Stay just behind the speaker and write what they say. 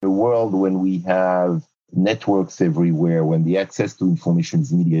world when we have networks everywhere, when the access to information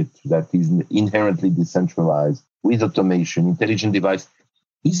is immediate, that is inherently decentralized, with automation, intelligent device,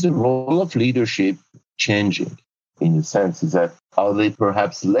 is the role of leadership changing? In a sense, is that are they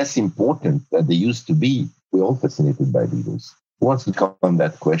perhaps less important than they used to be? We're all fascinated by leaders. Who wants to comment on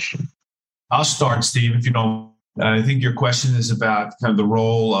that question? I'll start, Steve, if you don't. I think your question is about kind of the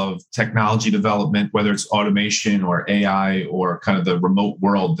role of technology development, whether it's automation or AI or kind of the remote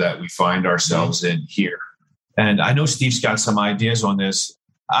world that we find ourselves in here. And I know Steve's got some ideas on this.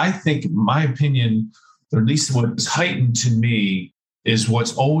 I think, in my opinion, or at least what is heightened to me, is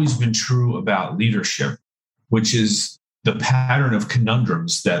what's always been true about leadership, which is the pattern of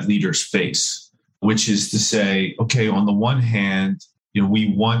conundrums that leaders face, which is to say, okay, on the one hand,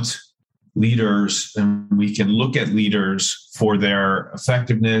 we want leaders, and we can look at leaders for their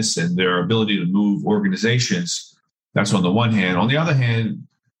effectiveness and their ability to move organizations. That's on the one hand. On the other hand,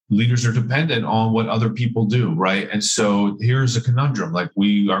 leaders are dependent on what other people do, right? And so here's a conundrum. Like,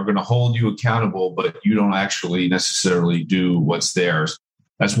 we are going to hold you accountable, but you don't actually necessarily do what's theirs.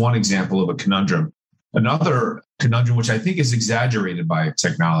 That's one example of a conundrum. Another conundrum, which I think is exaggerated by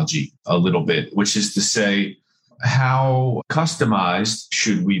technology a little bit, which is to say, how customized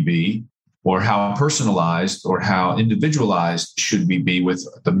should we be, or how personalized or how individualized should we be with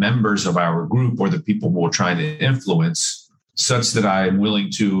the members of our group or the people we're trying to influence, such that I am willing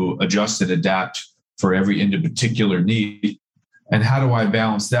to adjust and adapt for every particular need? And how do I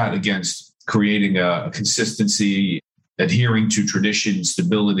balance that against creating a consistency, adhering to tradition,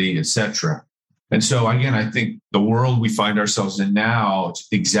 stability, etc.? And so, again, I think the world we find ourselves in now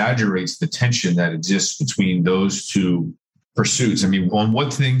exaggerates the tension that exists between those two pursuits. I mean, on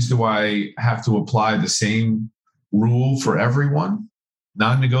what things do I have to apply the same rule for everyone?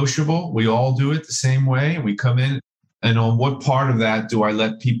 Non-negotiable. We all do it the same way, and we come in. And on what part of that do I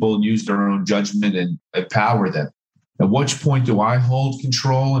let people use their own judgment and empower them? At which point do I hold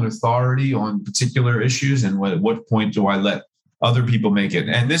control and authority on particular issues? And at what point do I let other people make it?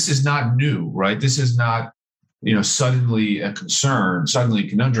 And this is not new, right? This is not, suddenly a concern, suddenly a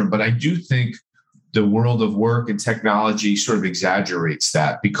conundrum. But I do think the world of work and technology sort of exaggerates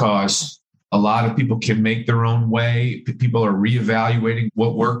that, because a lot of people can make their own way. People are reevaluating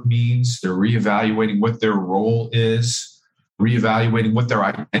what work means. They're reevaluating what their role is, reevaluating what their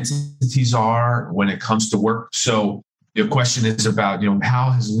identities are when it comes to work. So the question is about,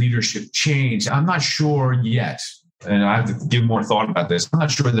 how has leadership changed? I'm not sure yet. And I have to give more thought about this. I'm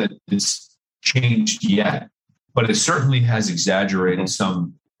not sure that it's changed yet, but it certainly has exaggerated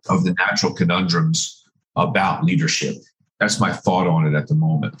some of the natural conundrums about leadership. That's my thought on it at the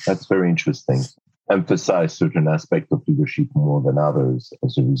moment. That's very interesting. Emphasize certain aspects of leadership more than others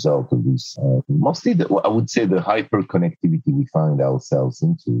as a result of this. Mostly, I would say, the hyper connectivity we find ourselves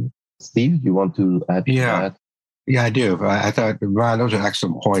into. Steve, you want to add to that? Yeah, I do. I thought, Ron, those are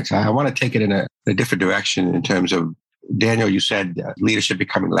excellent points. I want to take it in a different direction in terms of, Daniel, you said leadership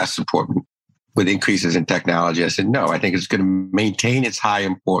becoming less important with increases in technology. I said, no, I think it's going to maintain its high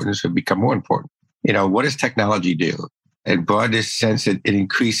importance and become more important. What does technology do? In broadest sense, it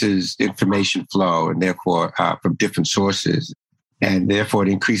increases information flow, and therefore from different sources. And therefore, it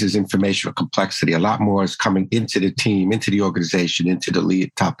increases informational complexity. A lot more is coming into the team, into the organization, into the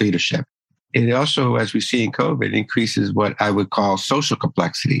top leadership. It also, as we see in COVID, increases what I would call social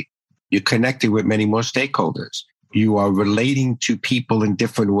complexity. You're connecting with many more stakeholders. You are relating to people in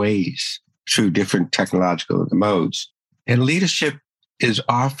different ways through different technological modes. And leadership is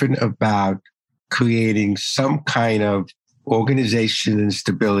often about creating some kind of organization and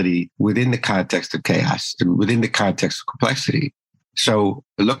stability within the context of chaos and within the context of complexity. So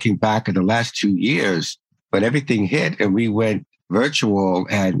looking back at the last 2 years, when everything hit and we went virtual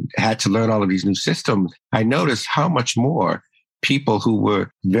and had to learn all of these new systems, I noticed how much more people who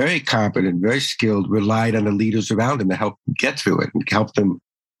were very competent, very skilled, relied on the leaders around them to help them get through it and help them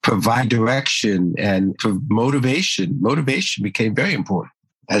provide direction and motivation. Motivation became very important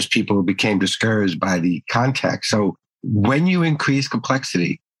as people became discouraged by the context. So when you increase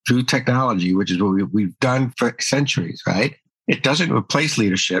complexity through technology, which is what we've done for centuries, right? It doesn't replace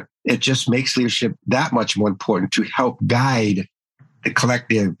leadership. It just makes leadership that much more important to help guide the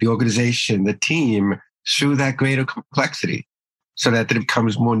collective, the organization, the team through that greater complexity so that it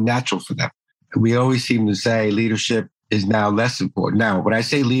becomes more natural for them. We always seem to say leadership is now less important. Now, when I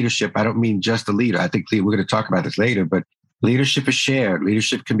say leadership, I don't mean just a leader. I think we're going to talk about this later, but leadership is shared.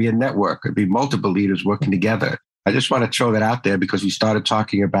 Leadership can be a network. It could be multiple leaders working together. I just want to throw that out there because we started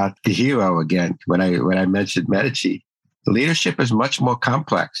talking about the hero again when I mentioned Medici. The leadership is much more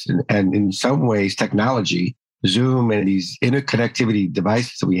complex, and in some ways, technology Zoom and these interconnectivity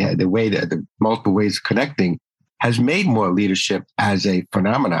devices that we had, the multiple ways of connecting has made more leadership as a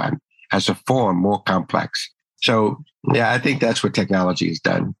phenomenon, as a form, more complex. So, yeah, I think that's what technology has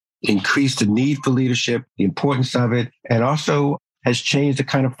done. Increased the need for leadership, the importance of it, and also has changed the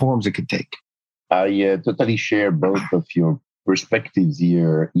kind of forms it could take. I totally share both of your perspectives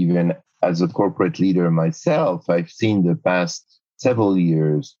here. Even as a corporate leader myself, I've seen the past several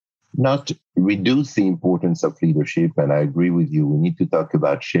years not reduce the importance of leadership. And I agree with you. We need to talk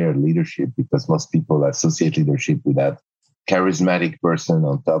about shared leadership because most people associate leadership with that charismatic person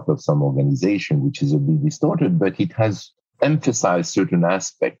on top of some organization, which is a bit distorted, but it has emphasized certain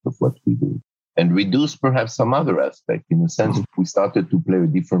aspects of what we do and reduce perhaps some other aspect. In a sense, we started to play a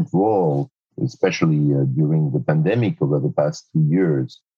different role, especially during the pandemic over the past 2 years.